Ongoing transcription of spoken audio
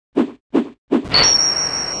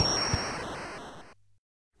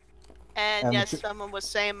And yes, someone was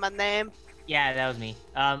saying my name. Yeah, that was me.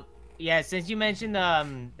 Yeah, since you mentioned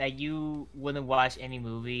that you wouldn't watch any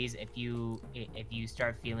movies if you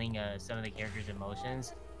start feeling some of the characters'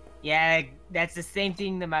 emotions. Yeah, that's the same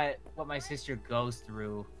thing that what my sister goes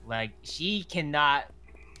through. Like, she cannot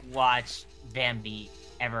watch Bambi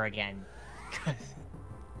ever again,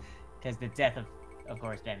 because the death of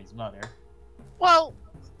course, Bambi's mother. Well,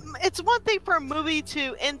 it's one thing for a movie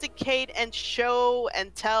to indicate and show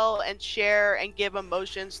and tell and share and give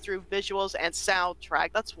emotions through visuals and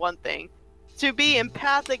soundtrack. That's one thing. To be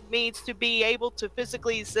empathic means to be able to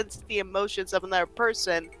physically sense the emotions of another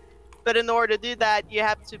person. But in order to do that, you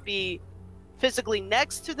have to be physically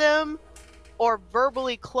next to them or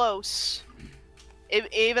verbally close.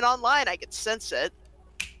 Even online, I could sense it.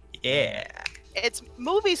 Yeah. It's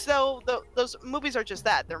movies, though. Those movies are just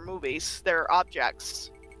that. They're movies. They're objects.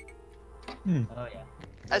 Oh yeah.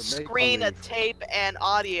 A screen, a tape, and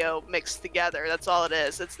audio mixed together. That's all it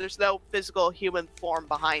is. There's no physical human form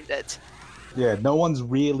behind it. Yeah, no one's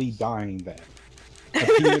really dying there. A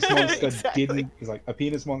penis monster Exactly. a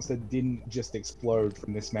penis monster didn't just explode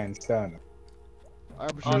from this man's sternum.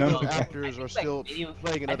 I'm sure No. those actors are still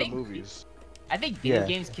playing in other movies. I think video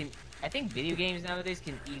games can. I think video games nowadays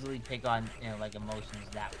can easily pick on like emotions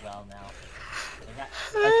that well now.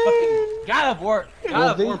 Like fucking God of War,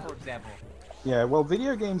 for example. Yeah, well,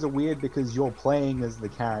 video games are weird because you're playing as the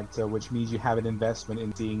character, which means you have an investment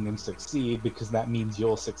in seeing them succeed because that means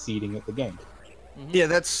you're succeeding at the game. Yeah,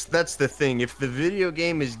 that's the thing. If the video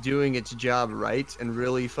game is doing its job right and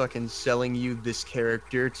really fucking selling you this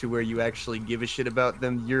character to where you actually give a shit about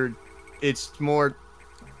them, it's more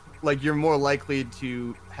like you're more likely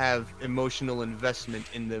to have emotional investment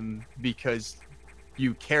in them because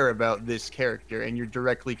you care about this character and you're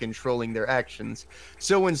directly controlling their actions.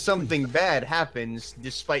 So when something bad happens,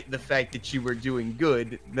 despite the fact that you were doing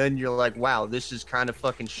good, then you're like, wow, this is kind of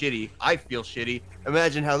fucking shitty. I feel shitty.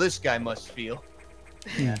 Imagine how this guy must feel.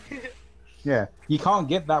 Yeah. Yeah, you can't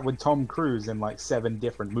get that with Tom Cruise in like 7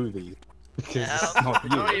 different movies because it's not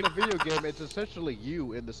you. In a video game, it's essentially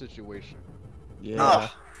you in the situation. Yeah.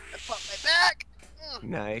 I popped my back.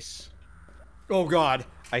 Nice. Oh god,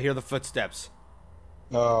 I hear the footsteps.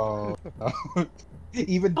 Oh.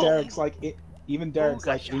 Even Derek's like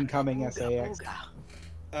incoming SAX.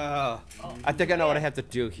 I think I know what I have to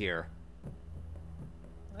do here.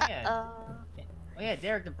 Oh yeah. Oh yeah,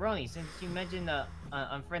 Derek the Brony. Since you mentioned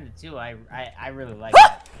Unfriended too, I really like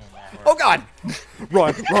that. Oh god!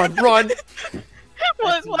 Run! What?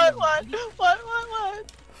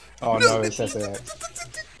 Oh no, it's SAX.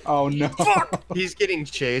 Oh no. He's getting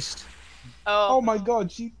chased. Oh my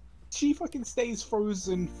god, she fucking stays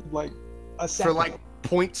frozen for like a second.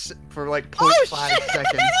 For like 0.5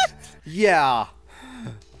 seconds. Yeah.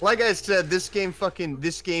 Like I said, this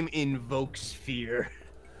game invokes fear.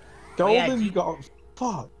 Golden got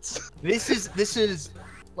fucked. This is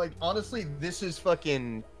like honestly, this is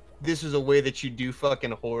a way that you do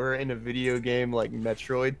fucking horror in a video game like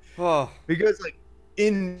Metroid. Oh. Because like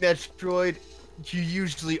in Metroid, you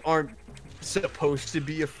usually aren't supposed to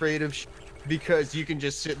be afraid of because you can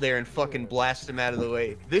just sit there and fucking blast them out of the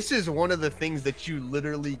way. This is one of the things that you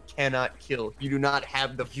literally cannot kill. You do not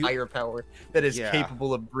have the firepower that is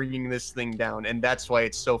capable of bringing this thing down, and that's why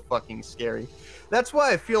it's so fucking scary. That's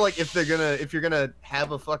why I feel like if you're gonna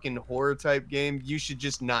have a fucking horror type game, you should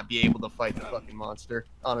just not be able to fight the fucking monster.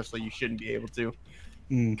 Honestly, you shouldn't be able to.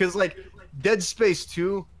 Because like Dead Space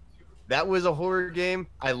 2, that was a horror game.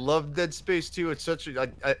 I love Dead Space 2. It's such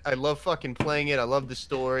a I love fucking playing it. I love the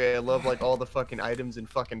story. I love like all the fucking items and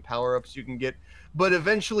fucking power-ups you can get. But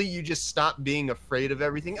eventually you just stop being afraid of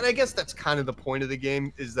everything. And I guess that's kind of the point of the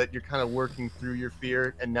game, is that you're kind of working through your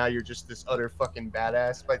fear and now you're just this utter fucking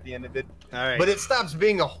badass by the end of it. All right. But it stops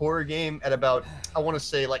being a horror game at about, I want to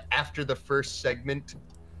say, like after the first segment.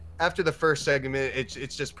 After the first segment, it's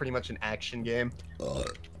just pretty much an action game.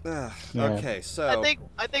 Okay, so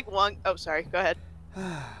I think one. Oh, sorry. Go ahead.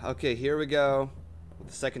 okay, here we go.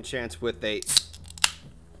 The second chance with a.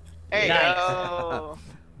 There you go.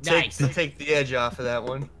 Nice. Take the edge off of that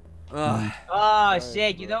one. Oh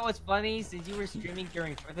shit! You know what's funny? Since you were streaming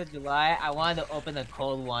during 4th of July, I wanted to open a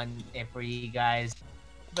cold one for you guys,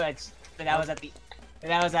 but I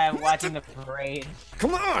was watching the parade.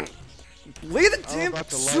 Come on! Lay the I'm damn about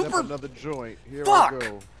to light super. up another joint. Here Fuck! I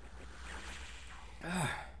go.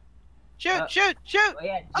 Shoot! Oh,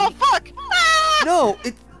 yeah, Oh fuck! Ah! No.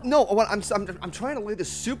 I'm trying to lay the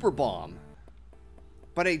super bomb,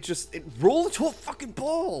 but it rolled into a fucking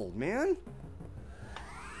ball, man.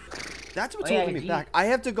 That's what's holding me back. I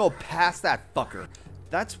have to go past that fucker.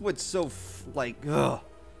 That's what's so like. Ugh.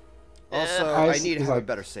 Also, I need to have a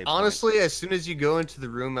better save. Honestly, as soon as you go into the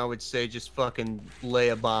room, I would say just fucking lay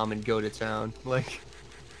a bomb and go to town. Like,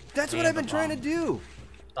 that's what I've been trying to do.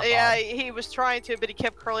 Yeah, he was trying to, but he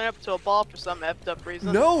kept curling up to a ball for some effed up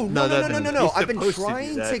reason. No. He's I've been supposed to trying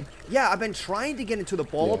do that. to. Yeah, I've been trying to get into the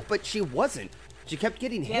ball, but she wasn't. She kept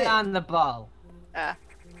getting hit. Get on the ball.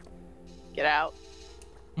 Get out.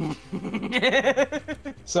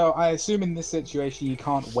 So I assume in this situation you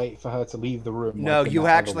can't wait for her to leave the room. No, like in you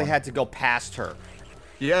that actually other had to go past her.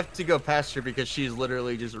 you have to go past her because she's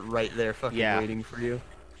literally just right there, fucking waiting for you.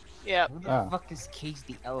 Yep. Who the fuck is Cage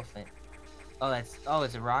the Elephant? Oh,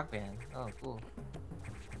 it's a rock band. Oh, cool.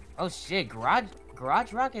 Oh shit, Garage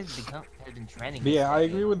Rock has been trending. But yeah, I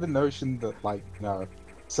agree with the notion that like,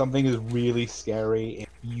 something is really scary and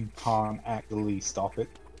you can't actually stop it.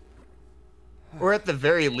 Or at the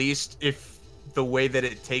very least, if the way that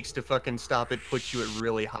it takes to fucking stop it puts you at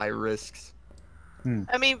really high risks.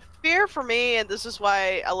 I mean, fear for me, and this is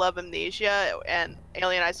why I love Amnesia and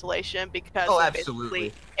Alien Isolation, because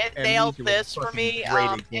absolutely, it nailed this for me.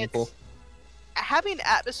 Great example. It's having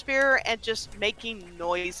atmosphere and just making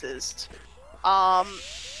noises. Run!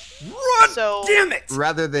 So, damn it!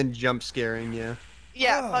 Rather than jump scaring you.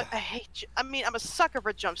 Yeah, but I mean, I'm a sucker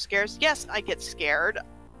for jump scares. Yes, I get scared.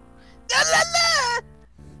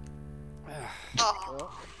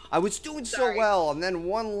 Oh. I was doing so well, and then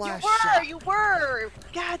one last shot. You were!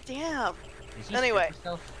 God damn. Anyway.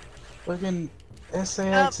 Fucking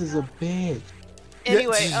SAX is a bitch.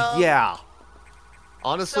 Anyway, yeah.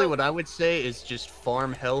 Honestly, what I would say is just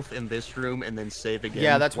farm health in this room and then save again.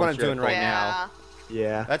 Yeah, that's what I'm doing right now.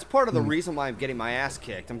 Yeah. That's part of the reason why I'm getting my ass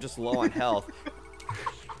kicked. I'm just low on health.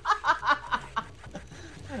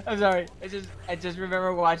 I'm sorry. I just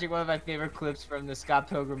remember watching one of my favorite clips from the Scott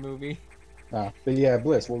Pilgrim movie. But yeah,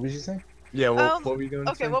 Bliss, what was you saying? Yeah, what were you going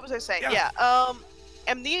to say? Okay, what was I saying? Yeah.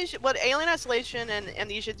 Amnesia. What Alien Isolation and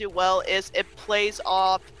Amnesia do well is it plays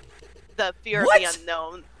off the fear of the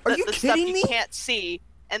unknown. Are you the kidding stuff me? you can't see,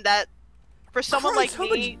 and that for someone like how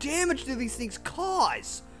me. much damage do these things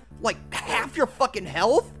cause? Like half your fucking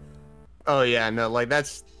health? Oh yeah, no, like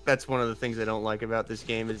that's one of the things I don't like about this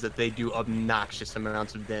game is that they do obnoxious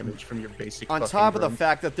amounts of damage from your basic. On top of the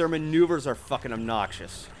fact that their maneuvers are fucking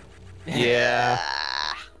obnoxious. Yeah.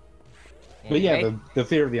 But yeah, the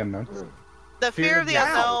fear of the unknown. The fear of the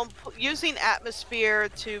unknown, using atmosphere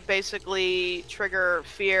to basically trigger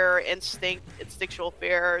fear, instinctual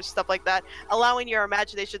fear, stuff like that, allowing your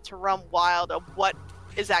imagination to run wild of what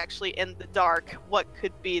is actually in the dark, what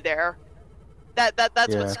could be there. That's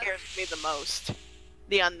what scares me the most.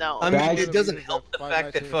 The unknown. I mean, it doesn't help the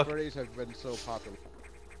fact that Freddy's have been so popular.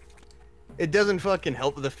 It doesn't fucking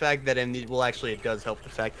help the fact that Amnesia. Well, actually, it does help the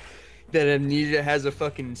fact that Amnesia has a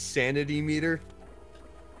fucking sanity meter,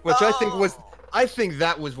 which I think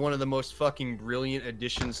that was one of the most fucking brilliant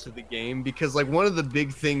additions to the game, because like one of the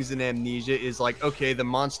big things in Amnesia is like, okay, the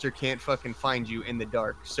monster can't fucking find you in the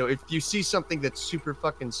dark. So if you see something that's super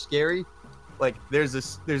fucking scary, like there's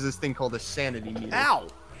this thing called a sanity meter. Ow!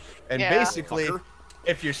 And basically,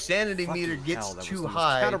 if your sanity meter gets too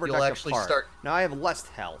high, you'll actually start. Now I have less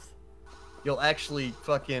health. You'll actually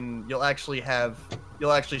start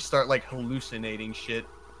like hallucinating shit.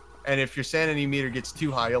 And if your sanity meter gets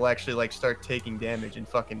too high, you'll actually like start taking damage and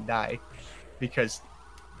fucking die because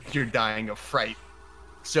you're dying of fright.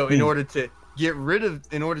 So in order to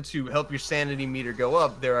help your sanity meter go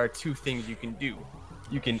up, there are two things you can do.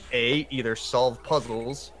 You can either solve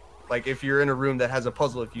puzzles. Like if you're in a room that has a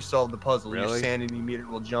puzzle, if you solve the puzzle, your sanity meter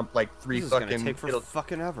will jump like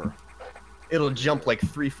fucking ever. It'll jump like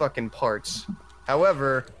 3 fucking parts.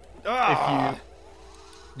 However,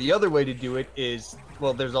 the other way to do it is,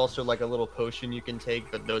 well, there's also like a little potion you can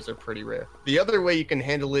take, but those are pretty rare. The other way you can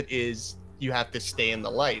handle it is you have to stay in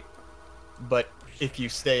the light. But if you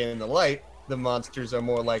stay in the light, the monsters are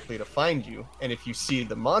more likely to find you. And if you see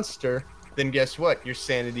the monster, then guess what? Your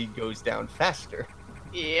sanity goes down faster.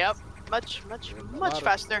 Yep, much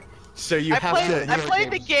faster. So you I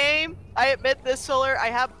played the game. I admit this, Solar. I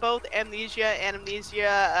have both Amnesia and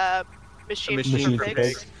Amnesia Machine for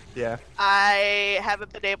Pigs. Yeah. I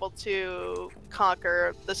haven't been able to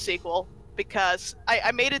conquer the sequel because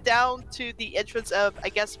I made it down to the entrance of, I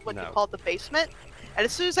guess, what you call the basement. And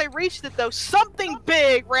as soon as I reached it, though, something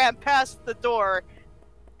big ran past the door.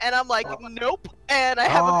 And I'm like, nope. And I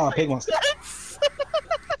haven't played it since.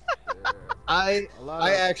 I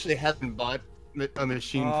actually haven't bought a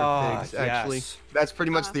Machine for Pigs, actually. Yes. That's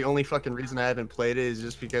pretty much the only fucking reason I haven't played it, is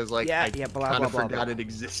just because, like, I kind of forgot it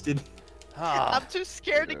existed. I'm too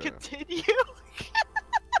scared to continue.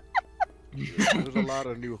 There's a lot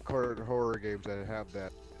of new current horror games that have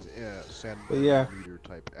that But yeah. meter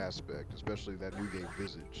type aspect, especially that new game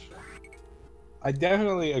Visage. I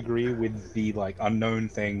definitely agree with the like unknown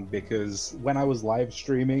thing because when I was live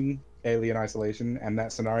streaming Alien Isolation and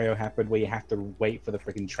that scenario happened where you have to wait for the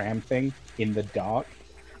freaking tram thing in the dark.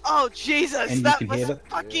 Oh Jesus, And you that can was hear a the-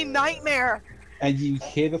 fucking nightmare. And you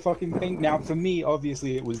hear the fucking thing. Now, for me,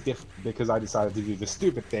 obviously, it was different because I decided to do the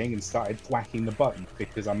stupid thing and started whacking the button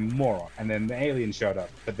because I'm a moron. And then the alien showed up,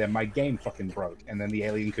 but then my game fucking broke, and then the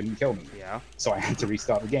alien couldn't kill me. Yeah. So I had to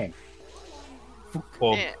restart the game.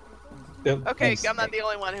 Or, Yeah. Okay, I'm not the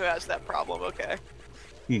only one who has that problem. Okay.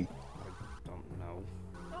 Don't know.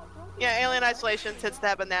 Yeah, Alien Isolation tends to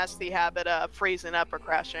have a nasty habit of freezing up or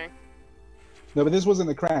crashing. No, but this wasn't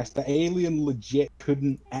a crash. The alien legit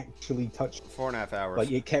couldn't actually touch. 4.5 hours. Like,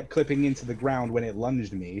 it kept clipping into the ground when it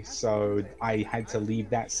lunged me, so I had to leave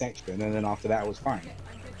that section, and then after that, it was fine.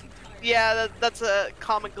 Yeah, that's a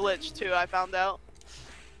common glitch too. I found out.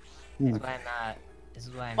 This is why I'm not. This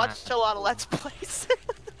is why I'm Watched a lot of Let's Plays.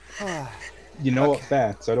 You know what?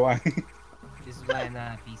 Fair. So do I. This is why I'm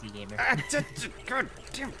not a PC gamer. God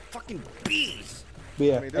damn fucking bees! But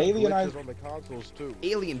yeah, I mean, there's Alien glitches on the consoles too.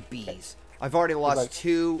 Alien bees. I've already lost like-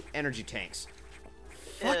 2 energy tanks.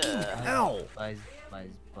 Fucking hell! Buzz, buzz,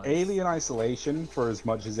 buzz. Alien Isolation, for as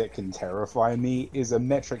much as it can terrify me, is a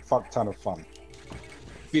metric fuck ton of fun.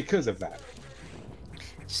 Because of that.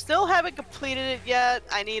 Still haven't completed it yet.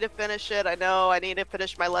 I need to finish it. I know I need to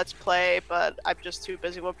finish my Let's Play, but I'm just too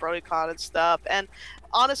busy with BrodyCon and stuff. And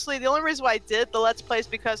honestly, the only reason why I did the Let's Play is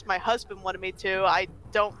because my husband wanted me to.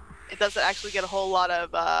 It doesn't actually get a whole lot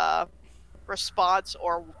of response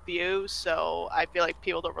or views, so I feel like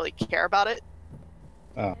people don't really care about it.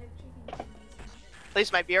 Oh. At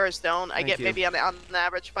least my viewers don't. I Thank get you. maybe on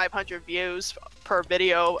average 500 views per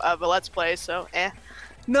video of a Let's Play, so eh.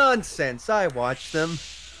 Nonsense. I watch them.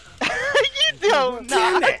 You do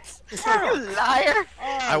Damn not! it! You liar!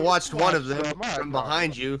 I watched one of them I from thought-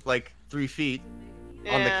 behind you, like 3 feet on the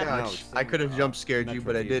Yeah. couch. No, I could have jump scared you,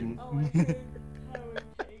 but I didn't.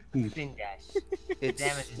 Spin dash. Damn it,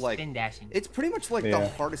 It's like spin dashing. it's pretty much like the Yeah.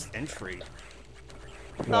 hardest entry.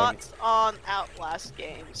 Thoughts on Outlast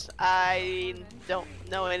games? I don't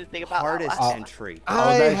know anything about Hardest Outlast. entry.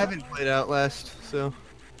 I actually- haven't played Outlast, so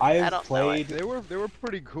I I've don't know played They were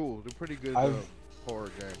pretty cool. They're pretty good I've-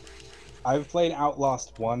 horror game. I've played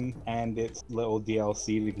Outlast 1 and its little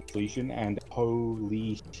DLC to completion, and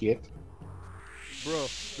holy shit. Bro,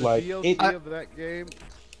 the Like, DLC it- of that game.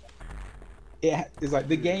 It is like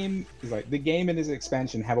the game and its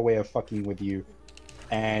expansion have a way of fucking with you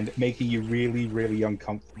and making you really, really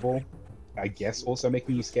uncomfortable. I guess also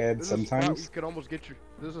making you scared There's a spot sometimes. you could almost get your.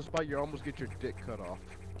 There's a spot you almost get your dick cut off.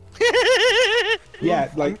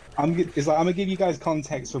 Yeah, like I'm gonna give you guys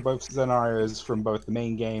context for both scenarios from both the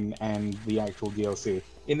main game and the actual DLC.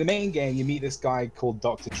 In the main game, you meet this guy called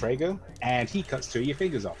Dr. Traeger, and he cuts 2 of your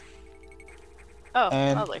fingers off. Oh,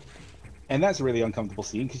 And- lovely. And that's a really uncomfortable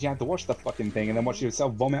scene because you have to watch the fucking thing and then watch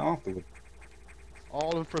yourself vomit afterward.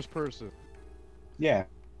 All in first person. Yeah.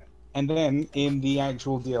 And then in the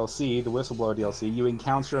actual DLC, the Whistleblower DLC, you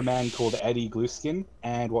encounter a man called Eddie Gluskin,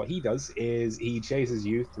 and what he does is he chases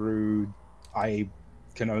you through, I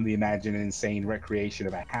can only imagine, an insane recreation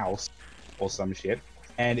of a house or some shit,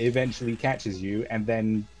 and eventually catches you, and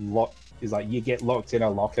then you get locked in a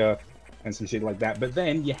locker and some shit like that. But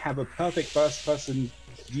then you have a perfect first-person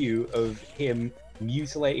view of him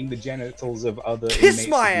mutilating the genitals of other Kiss inmates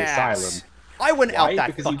my of the ass! asylum. I went Why? out that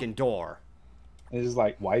Because he- fucking door. And it's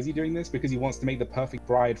like, why is he doing this? Because he wants to make the perfect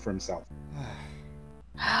bride for himself.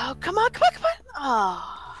 Oh, come on, come on, come on!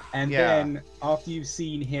 Oh. And Yeah. then, after you've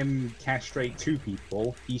seen him castrate 2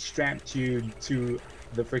 people, he strapped you to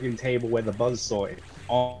the freaking table where the buzzsaw is.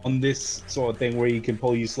 On this sort of thing where he can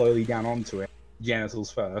pull you slowly down onto it,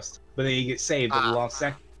 genitals first, but then you get saved at the last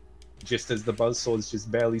second, just as the buzzsaw is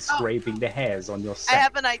just barely scraping the hairs on your I set.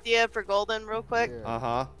 have an idea for Golden, real quick. Yeah.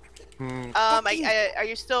 Uh-huh. Are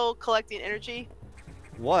you still collecting energy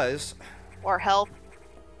Was. or health?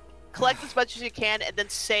 Collect as much as you can and then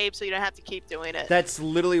save so you don't have to keep doing it. That's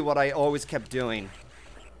literally what I always kept doing.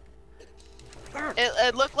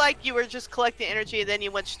 It looked like you were just collecting energy and then you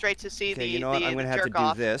went straight to see Okay, the you know what? I'm gonna have to jerk do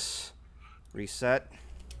off. this. Reset.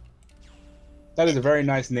 That is a very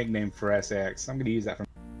nice nickname for SAX. I'm going to use that from.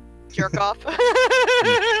 Jerk off.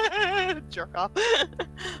 Jerk off.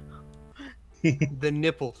 the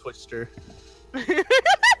nipple twister.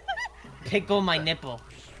 Pickle my nipple.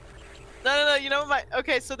 No. You know my.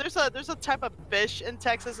 Okay, so there's a type of fish in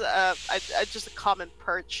Texas. Just a common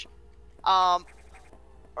perch. I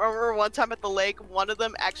remember one time at the lake, one of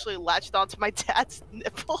them actually latched onto my dad's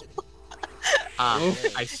nipple.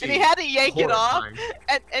 I see. And he had to yank it off,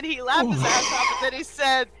 Horrifying. and he laughed his ass off, and then he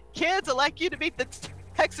said, "Kids, I'd like you to meet the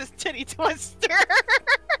Texas Titty Twister."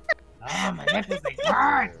 Oh, my nipples, they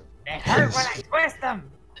hurt! They hurt when I twist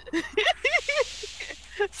them!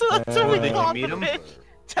 So that's what we Did you called meet the him? fish.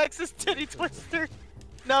 Texas Titty Twister.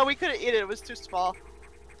 No, we couldn't eat it. It was too small.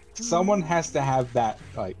 Someone has to have that.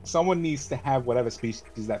 Like, someone needs to have whatever species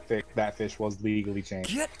that fish was legally changed.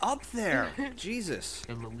 Get up there! Jesus.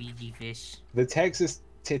 The Luigi fish. The Texas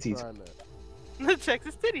titties. Trying to- The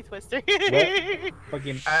Texas Titty Twister.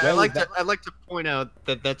 Fucking. I'd where like was to. I'd like to point out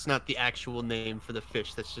that that's not the actual name for the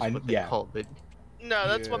fish. That's just what they yeah. called it. No,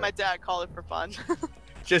 that's what Yeah. my dad called it for fun.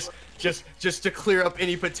 Just to clear up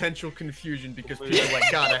any potential confusion, because people are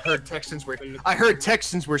like, God, I heard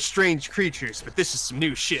Texans were strange creatures, but this is some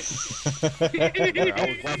new shit. Yeah,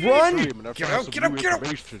 I was watching Run! the stream and I Get found out, some get out, new get out!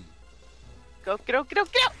 information. Go, get out, get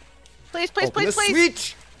out, get out! Please, please, Open please, the please!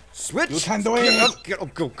 switch! Switch! You can do Get it. up, get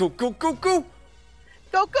up, go, go, go, go, go!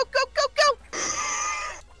 Go, go, go, go, go!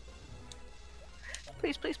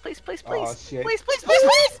 Please, please, please, please, please! Oh, shit. Please, please, please,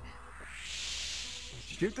 please!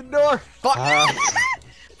 Shoot the door. Fuck!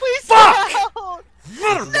 Please, Fuck! no!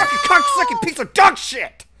 Motherfucking cocksucking piece of dog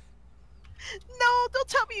shit! No, don't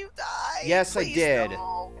tell me you died! Yes, I Please, did.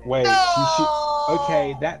 no. Wait, No!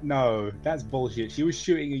 okay, that's bullshit. She was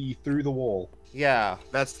shooting you through the wall. Yeah.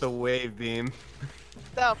 That's the wave beam.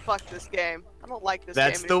 Oh, fuck this game. I don't like this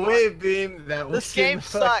That's game the anymore. wave beam. That was This game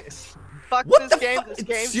sucks. Fuck What this the game, fuck? this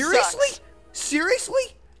game Seriously? sucks. Seriously?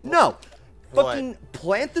 No. What? Fucking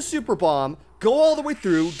plant the super bomb, go all the way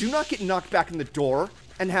through, do not get knocked back in the door,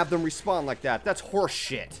 and have them respawn like that. That's horse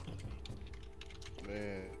shit.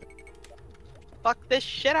 Man. Fuck this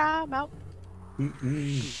shit, I'm out.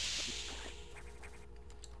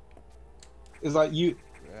 It's like you.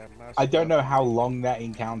 Yeah, my I don't stuff. know how long that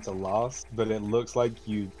encounter lasts, but it looks like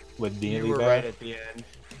you were nearly You were there. right at the end.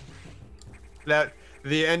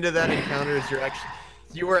 The end of that encounter is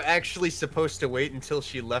you were actually supposed to wait until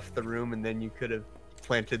she left the room, and then you could have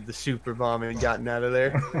planted the super bomb and gotten out of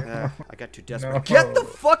there. I got too desperate. No. Get the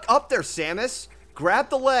fuck up there, Samus! Grab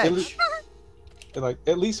the ledge! Like,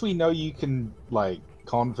 at least we know you can like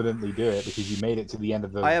confidently do it because you made it to the end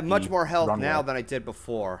of the. I have much the more health runway. now than I did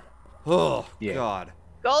before. Oh, Yeah. God.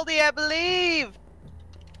 Goldie, I believe!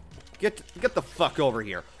 Get the fuck over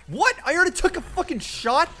here. What? I already took a fucking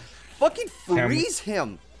shot? Fucking freeze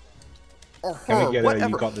him. Or her, Can we get whatever.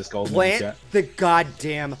 You got this golden Plant chat? the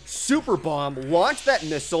goddamn super bomb, launch that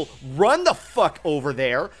missile, run the fuck over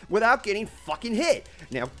there without getting fucking hit.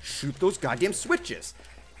 Now shoot those goddamn switches.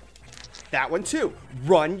 That one too.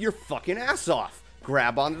 Run your fucking ass off.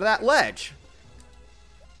 Grab onto that ledge.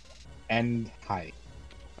 And hi.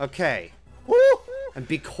 Okay. And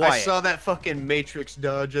be quiet. I saw that fucking Matrix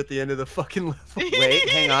dodge at the end of the fucking level. Wait,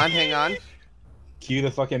 hang on, hang on. Cue the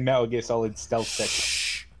fucking Metal Gear Solid stealth section.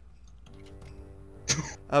 Shh.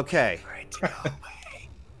 Okay. Right to go away.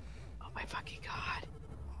 Oh my fucking god.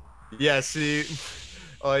 Yeah, see,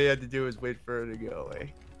 all you had to do was wait for her to go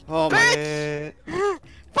away. Oh my. Eh,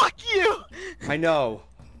 Fuck you! I know.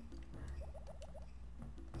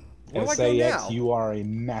 Where do I go now? SAX, you are a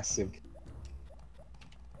massive.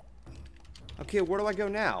 Okay, where do I go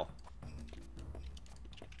now?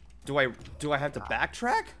 Do I have to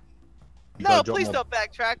backtrack? You No, gotta drop please another-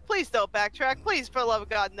 don't backtrack. Please don't backtrack. Please, for the love of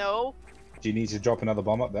God, no. Do you need to drop another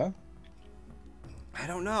bomb up there? I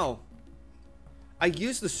don't know. I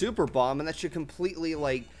used the super bomb, and that should completely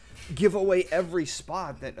like give away every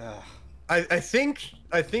spot that. I think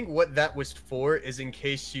what that was for is in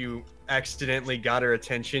case you accidentally got her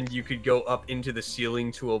attention, you could go up into the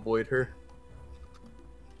ceiling to avoid her.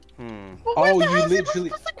 Hmm. Well, where Oh, the you hell is he literally-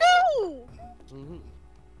 supposed to go?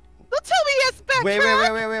 Don't tell me he has to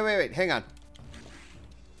backtrack. Wait. Hang on.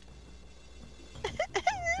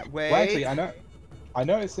 Wait. Well, actually, I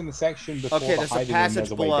know it's in the section before Okay, the there's a hiding room. passage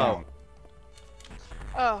There's a way below. down.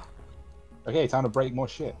 Oh, Okay, time to break more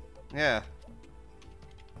shit. Yeah.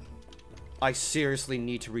 I seriously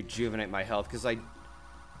need to rejuvenate my health because I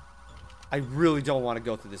really don't want to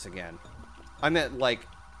go through this again. I meant like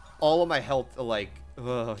all of my health, like,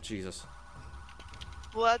 oh Jesus.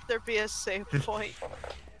 let there be a save point.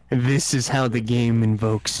 This is how the game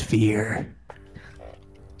invokes fear.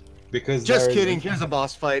 Because Just there is- kidding. Here's a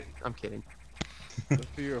boss fight. I'm kidding. The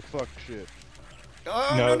fear of fuck shit.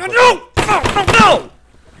 Oh, No, no! but- No!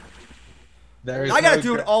 There is I gotta no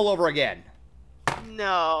do it gra- all over again.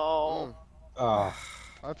 No. Ah.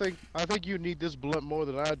 I think you need this blunt more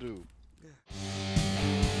than I do.